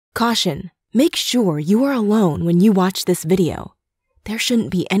Caution, make sure you are alone when you watch this video. There shouldn't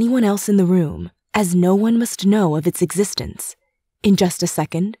be anyone else in the room, as no one must know of its existence. In just a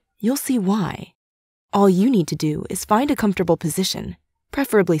second, you'll see why. All you need to do is find a comfortable position,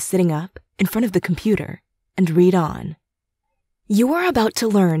 preferably sitting up in front of the computer, and read on. You are about to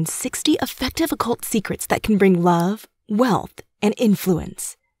learn 60 effective occult secrets that can bring love, wealth, and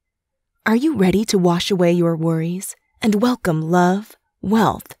influence. Are you ready to wash away your worries and welcome love,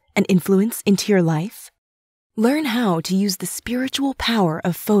 wealth, and influence into your life? Learn how to use the spiritual power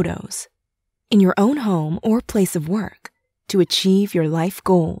of photos in your own home or place of work to achieve your life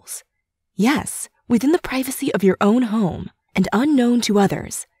goals. Yes, within the privacy of your own home and unknown to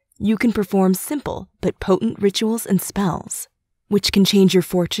others, you can perform simple but potent rituals and spells, which can change your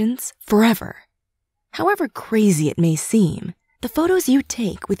fortunes forever. However crazy it may seem, the photos you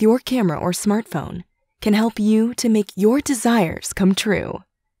take with your camera or smartphone can help you to make your desires come true.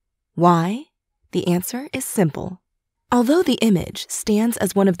 Why? The answer is simple. Although the image stands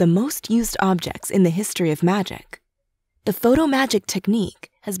as one of the most used objects in the history of magic, the Photo Magick technique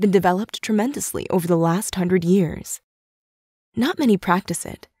has been developed tremendously over the last 100 years. Not many practice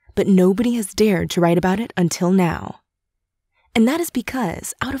it, but nobody has dared to write about it until now. And that is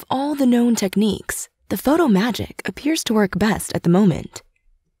because, out of all the known techniques, the Photo Magick appears to work best at the moment.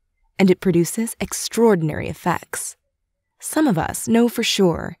 And it produces extraordinary effects. Some of us know for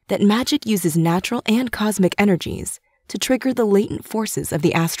sure that magic uses natural and cosmic energies to trigger the latent forces of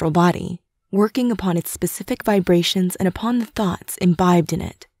the astral body, working upon its specific vibrations and upon the thoughts imbibed in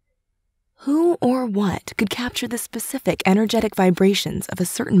it. Who or what could capture the specific energetic vibrations of a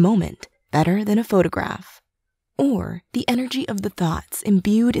certain moment better than a photograph? Or the energy of the thoughts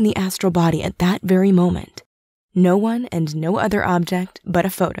imbued in the astral body at that very moment? No one and no other object but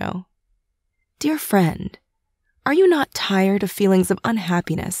a photo. Dear friend, are you not tired of feelings of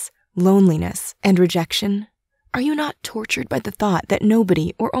unhappiness, loneliness, and rejection? Are you not tortured by the thought that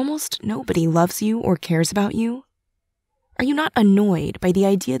nobody or almost nobody loves you or cares about you? Are you not annoyed by the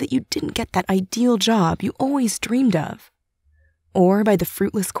idea that you didn't get that ideal job you always dreamed of? Or by the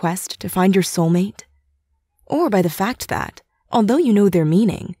fruitless quest to find your soulmate? Or by the fact that, although you know their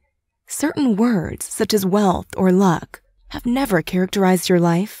meaning, certain words such as wealth or luck have never characterized your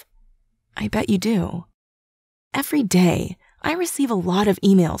life? I bet you do. Every day, I receive a lot of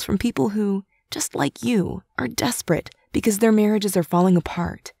emails from people who, just like you, are desperate because their marriages are falling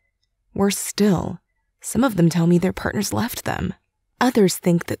apart. Worse still, some of them tell me their partners left them. Others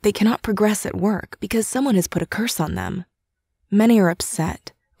think that they cannot progress at work because someone has put a curse on them. Many are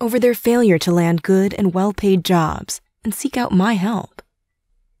upset over their failure to land good and well-paid jobs and seek out my help.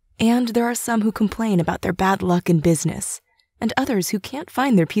 And there are some who complain about their bad luck in business, and others who can't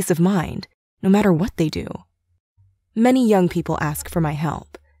find their peace of mind, no matter what they do. Many young people ask for my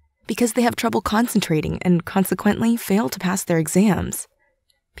help because they have trouble concentrating and consequently fail to pass their exams.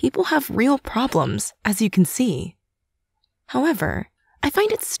 People have real problems, as you can see. However, I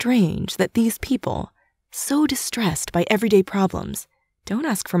find it strange that these people, so distressed by everyday problems, don't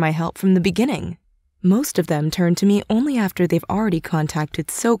ask for my help from the beginning. Most of them turn to me only after they've already contacted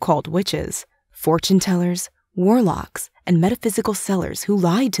so-called witches, fortune tellers, warlocks, and metaphysical sellers who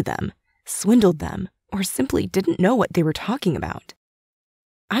lied to them, swindled them, or simply didn't know what they were talking about.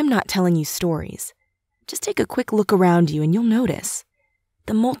 I'm not telling you stories. Just take a quick look around you and you'll notice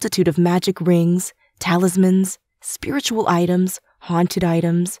the multitude of magic rings, talismans, spiritual items, haunted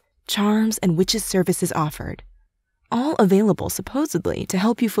items, charms, and witches' services offered, all available supposedly to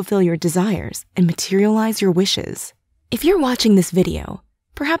help you fulfill your desires and materialize your wishes. If you're watching this video,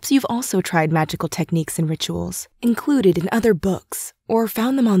 perhaps you've also tried magical techniques and rituals included in other books or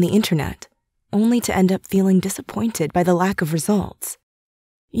found them on the internet, only to end up feeling disappointed by the lack of results.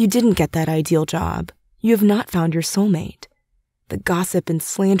 You didn't get that ideal job. You have not found your soulmate. The gossip and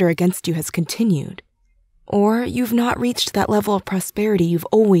slander against you has continued. Or you've not reached that level of prosperity you've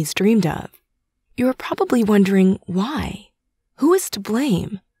always dreamed of. You're probably wondering why. Who is to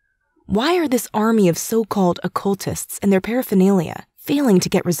blame? Why are this army of so-called occultists and their paraphernalia failing to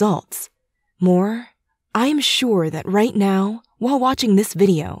get results? More, I am sure that right now, while watching this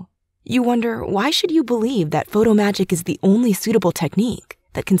video, you wonder why should you believe that Photo Magick is the only suitable technique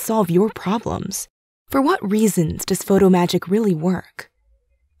that can solve your problems? For what reasons does Photo Magick really work?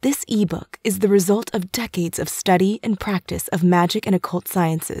 This ebook is the result of decades of study and practice of magic and occult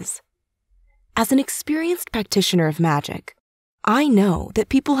sciences. As an experienced practitioner of magic, I know that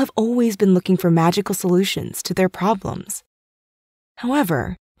people have always been looking for magical solutions to their problems.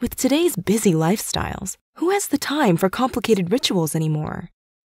 However, with today's busy lifestyles, who has the time for complicated rituals anymore?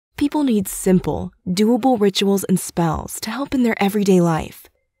 People need simple, doable rituals and spells to help in their everyday life.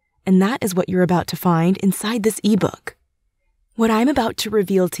 and that is what you're about to find inside this ebook. What I'm about to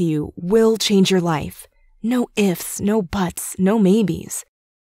reveal to you will change your life. No ifs, no buts, no maybes.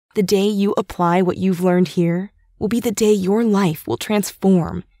 The day you apply what you've learned here will be the day your life will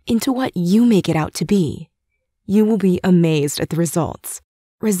transform into what you make it out to be. You will be amazed at the results.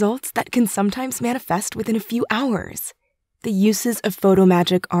 Results that can sometimes manifest within a few hours. The uses of Photo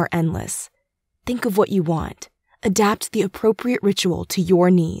Magick are endless. Think of what you want, adapt the appropriate ritual to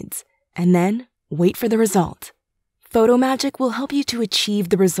your needs, and then wait for the result. Photo Magick will help you to achieve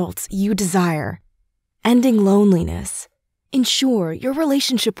the results you desire. Ending loneliness. Ensure your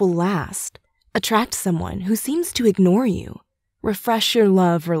relationship will last. Attract someone who seems to ignore you. Refresh your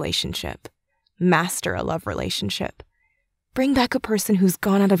love relationship. Master a love relationship. Bring back a person who's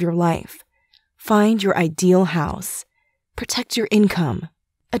gone out of your life. Find your ideal house. Protect your income.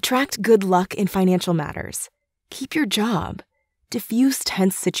 Attract good luck in financial matters. Keep your job. Diffuse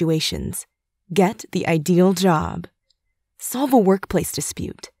tense situations. Get the ideal job. Solve a workplace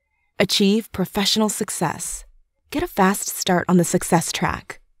dispute. Achieve professional success. Get a fast start on the success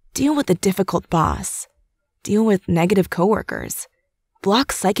track. Deal with a difficult boss. Deal with negative coworkers.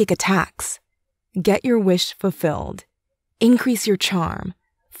 Block psychic attacks. Get your wish fulfilled. Increase your charm.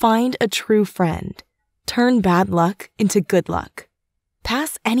 Find a true friend. Turn bad luck into good luck.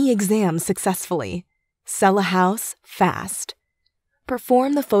 Pass any exam successfully. Sell a house fast.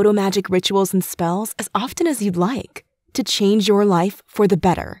 Perform the Photo Magick rituals and spells as often as you'd like to change your life for the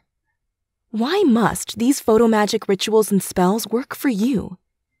better. Why must these Photo Magick rituals and spells work for you?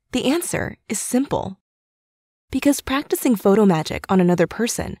 The answer is simple. Because practicing Photo Magick on another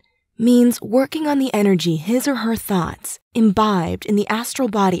person means working on the energy his or her thoughts imbibed in the astral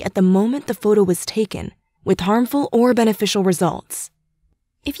body at the moment the photo was taken, with harmful or beneficial results.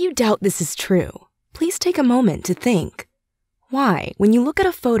 If you doubt this is true, please take a moment to think. Why, when you look at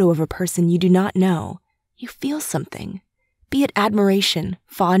a photo of a person you do not know, you feel something, be it admiration,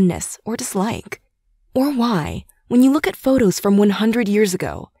 fondness, or dislike? Or why, when you look at photos from 100 years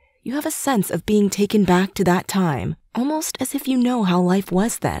ago, you have a sense of being taken back to that time, almost as if you know how life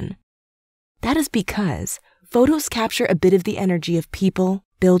was then? That is because photos capture a bit of the energy of people,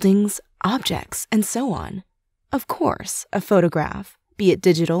 buildings, objects, and so on. Of course, a photograph, be it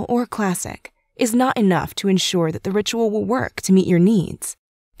digital or classic, is not enough to ensure that the ritual will work to meet your needs.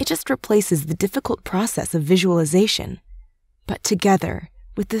 It just replaces the difficult process of visualization. But together,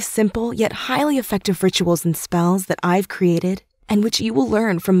 with the simple yet highly effective rituals and spells that I've created, and which you will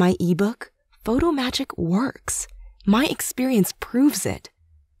learn from my ebook, Photo Magick works. My experience proves it.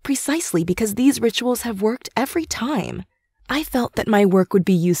 Precisely because these rituals have worked every time, I felt that my work would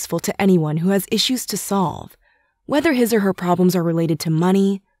be useful to anyone who has issues to solve, whether his or her problems are related to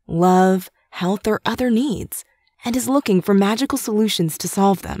money, love, health, or other needs, and is looking for magical solutions to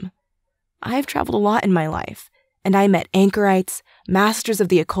solve them. I've traveled a lot in my life, and I met anchorites, masters of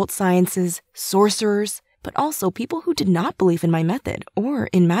the occult sciences, sorcerers, but also people who did not believe in my method or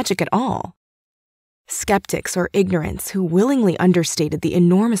in magic at all. Skeptics or ignorants who willingly understated the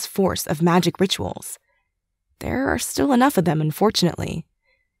enormous force of magic rituals. There are still enough of them, unfortunately.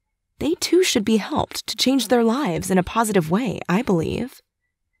 They too should be helped to change their lives in a positive way, I believe.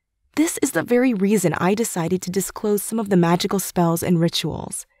 This is the very reason I decided to disclose some of the magical spells and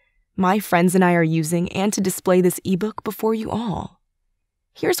rituals my friends and I are using and to display this ebook before you all.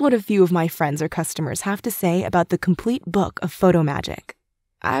 Here's what a few of my friends or customers have to say about the complete book of Photo Magick.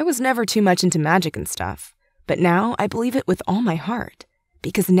 I was never too much into magic and stuff, but now I believe it with all my heart,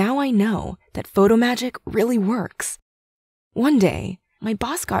 because now I know that Photo Magick really works. One day, my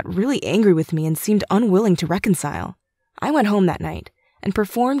boss got really angry with me and seemed unwilling to reconcile. I went home that night and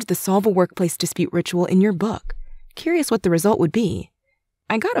performed the Solve a Workplace Dispute ritual in your book, curious what the result would be.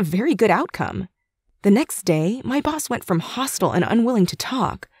 I got a very good outcome. The next day, my boss went from hostile and unwilling to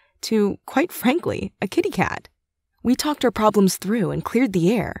talk to, quite frankly, a kitty cat. We talked our problems through and cleared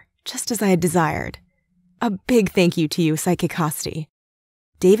the air, just as I had desired. A big thank you to you, Psychic Hosty.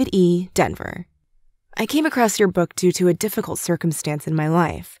 David E., Denver. I came across your book due to a difficult circumstance in my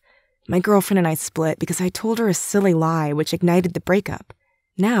life. My girlfriend and I split because I told her a silly lie which ignited the breakup.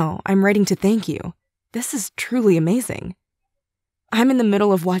 Now I'm writing to thank you. This is truly amazing. I'm in the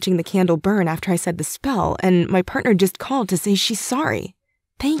middle of watching the candle burn after I said the spell, and my partner just called to say she's sorry.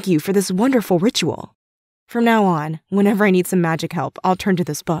 Thank you for this wonderful ritual. From now on, whenever I need some magic help, I'll turn to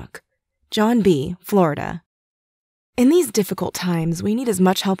this book. John B., Florida. In these difficult times, we need as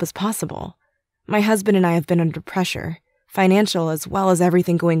much help as possible. My husband and I have been under pressure, financial as well as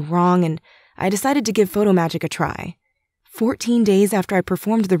everything going wrong, and I decided to give Photo Magick a try. 14 days after I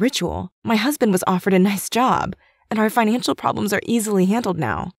performed the ritual, my husband was offered a nice job, and our financial problems are easily handled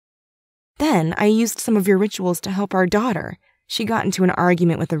now. Then I used some of your rituals to help our daughter. She got into an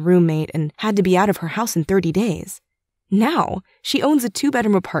argument with a roommate and had to be out of her house in 30 days. Now, she owns a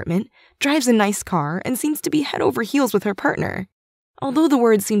 2-bedroom apartment, drives a nice car, and seems to be head over heels with her partner. Although the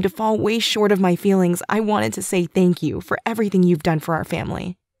words seem to fall way short of my feelings, I wanted to say thank you for everything you've done for our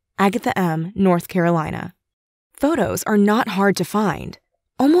family. Agatha M., North Carolina. Photos are not hard to find.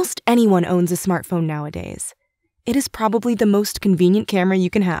 Almost anyone owns a smartphone nowadays. It is probably the most convenient camera you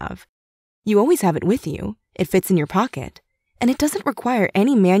can have. You always have it with you, it fits in your pocket, and it doesn't require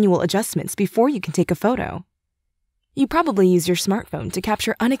any manual adjustments before you can take a photo. You probably use your smartphone to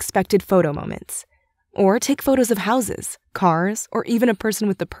capture unexpected photo moments, or take photos of houses, cars, or even a person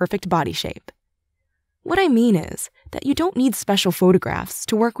with the perfect body shape. What I mean is that you don't need special photographs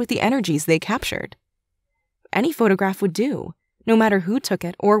to work with the energies they captured. Any photograph would do, no matter who took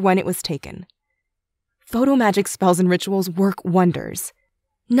it or when it was taken. Photo Magick spells and rituals work wonders.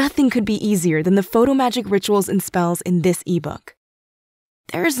 Nothing could be easier than the Photo Magick rituals and spells in this ebook.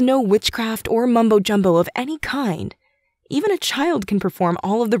 There is no witchcraft or mumbo-jumbo of any kind. Even a child can perform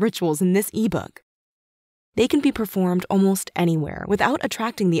all of the rituals in this ebook. They can be performed almost anywhere without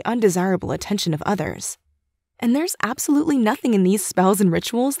attracting the undesirable attention of others. And there's absolutely nothing in these spells and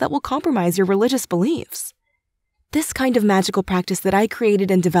rituals that will compromise your religious beliefs. This kind of magical practice that I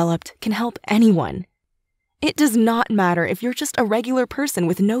created and developed can help anyone. It does not matter if you're just a regular person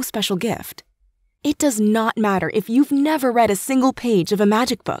with no special gift. It does not matter if you've never read a single page of a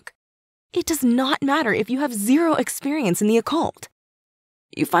magic book. It does not matter if you have zero experience in the occult.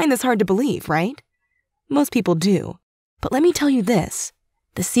 You find this hard to believe, right? Most people do. But let me tell you this.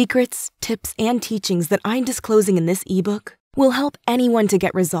 The secrets, tips, and teachings that I'm disclosing in this ebook will help anyone to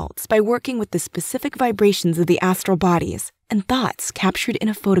get results by working with the specific vibrations of the astral bodies and thoughts captured in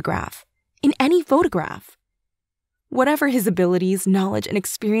a photograph. In any photograph. Whatever his abilities, knowledge, and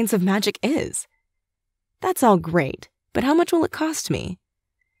experience of magic is. That's all great, but how much will it cost me?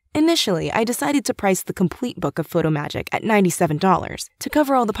 Initially, I decided to price the complete book of Photo Magick at $97 to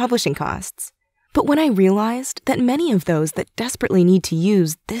cover all the publishing costs. But when I realized that many of those that desperately need to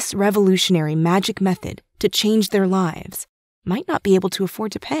use this revolutionary magic method to change their lives might not be able to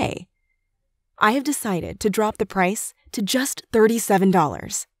afford to pay, I have decided to drop the price to just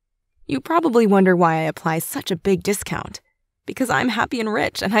 $37. You probably wonder why I apply such a big discount. Because I'm happy and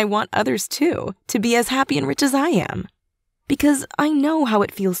rich and I want others too to be as happy and rich as I am. Because I know how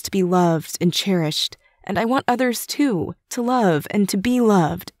it feels to be loved and cherished, and I want others too to love and to be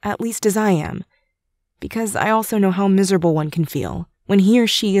loved, at least as I am. Because I also know how miserable one can feel when he or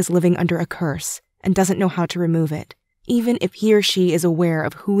she is living under a curse and doesn't know how to remove it, even if he or she is aware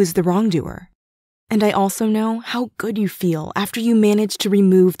of who is the wrongdoer. And I also know how good you feel after you manage to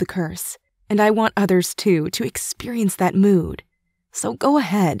remove the curse, and I want others too to experience that mood. So go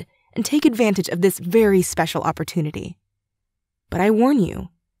ahead and take advantage of this very special opportunity. But I warn you,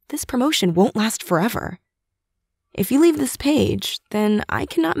 this promotion won't last forever. If you leave this page, then I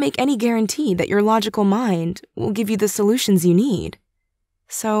cannot make any guarantee that your logical mind will give you the solutions you need.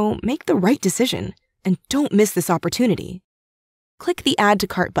 So make the right decision and don't miss this opportunity. Click the Add to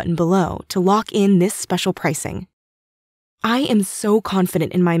Cart button below to lock in this special pricing. I am so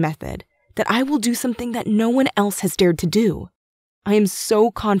confident in my method that I will do something that no one else has dared to do. I am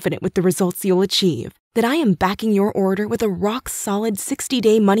so confident with the results you'll achieve that I am backing your order with a rock-solid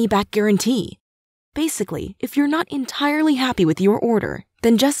 60-day money-back guarantee. Basically, if you're not entirely happy with your order,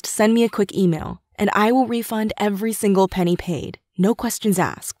 then just send me a quick email, and I will refund every single penny paid, no questions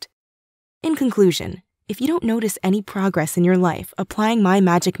asked. In conclusion, if you don't notice any progress in your life applying my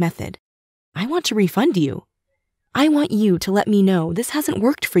magic method, I want to refund you. I want you to let me know this hasn't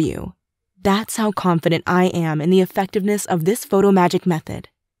worked for you. That's how confident I am in the effectiveness of this Photo Magick method.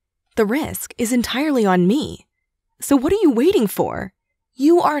 The risk is entirely on me. So what are you waiting for?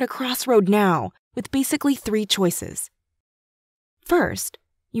 You are at a crossroad now with basically 3 choices. First,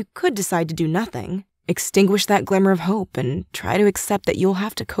 you could decide to do nothing, extinguish that glimmer of hope, and try to accept that you'll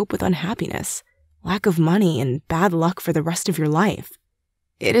have to cope with unhappiness, lack of money, and bad luck for the rest of your life.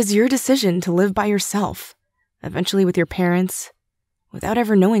 It is your decision to live by yourself, eventually with your parents, without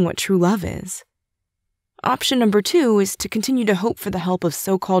ever knowing what true love is. Option number 2 is to continue to hope for the help of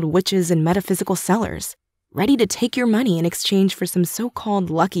so-called witches and metaphysical sellers, ready to take your money in exchange for some so-called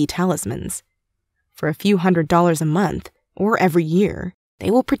lucky talismans. For a few $100s a month, or every year,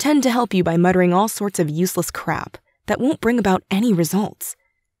 they will pretend to help you by muttering all sorts of useless crap that won't bring about any results.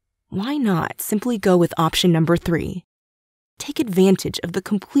 Why not simply go with option number 3? Take advantage of the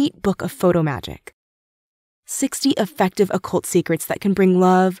complete book of Photo Magick. 60 effective occult secrets that can bring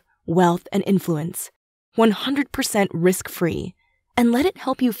love, wealth, and influence, 100% risk-free, and let it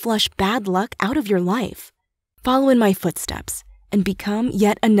help you flush bad luck out of your life. Follow in my footsteps and become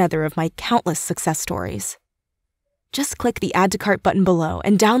yet another of my countless success stories. Just click the Add to Cart button below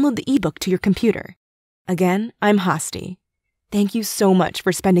and download the ebook to your computer. Again, I'm Hasti. Thank you so much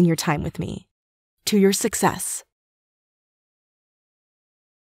for spending your time with me. To your success.